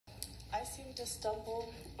I seem to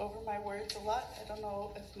stumble over my words a lot. I don't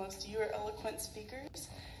know if most of you are eloquent speakers,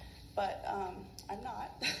 but I'm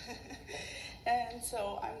not. And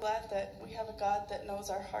so I'm glad that we have a God that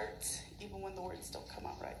knows our hearts, even when the words don't come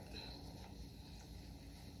out right.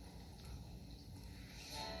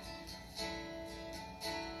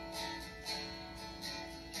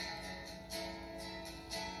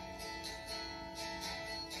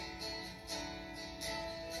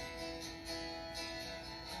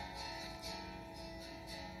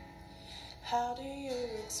 How do you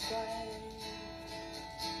explain,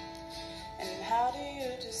 and how do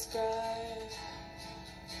you describe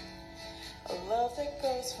a love that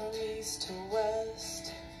goes from east to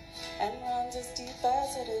west and runs as deep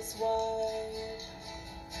as it is wide?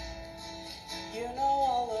 You know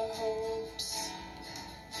all our hopes,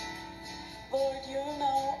 Lord, you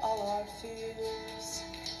know all our fears,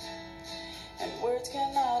 and words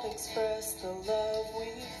cannot express the love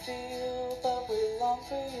we feel, but we long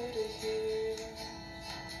for you to hear.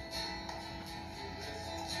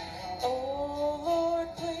 Oh Lord,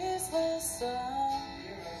 please listen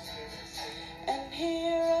and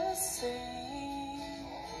hear us sing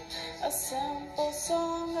a simple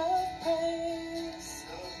song of praise.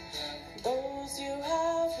 Those you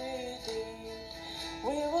have redeemed,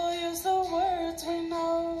 we will use the words we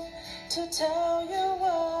know to tell you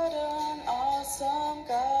what an awesome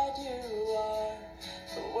God you are.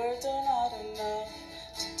 The words are not enough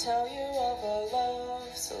to tell you of our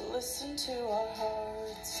love, so listen to our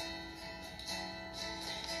hearts.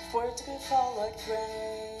 If words could fall like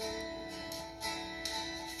rain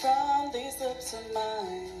from these lips of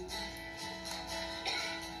mine,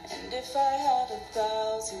 and if I had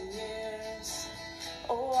 1,000 years,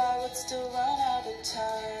 oh, I would still run out of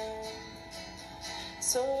time.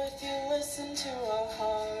 So if you listen to our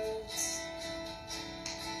hearts,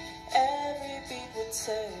 every beat would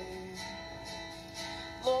say,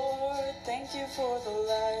 Lord, thank you for the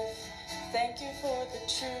life, thank you for the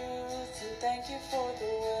truth, and thank you for the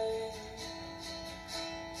way.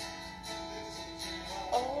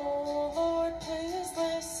 Oh Lord, please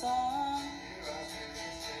listen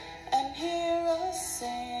and hear us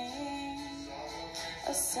sing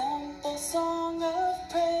a simple song of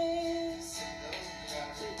praise.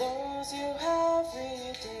 Those you have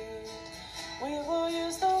redeemed, we will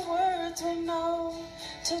use the words we know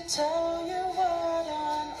to tell you what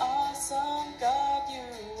an awesome God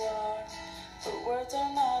you are. But words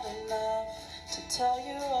are not enough to tell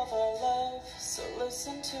you of our love, so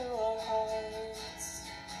listen to our hearts.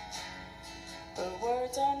 But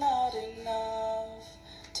words are not enough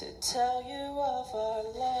to tell you of our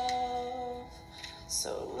love,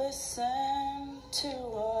 so listen to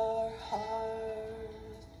our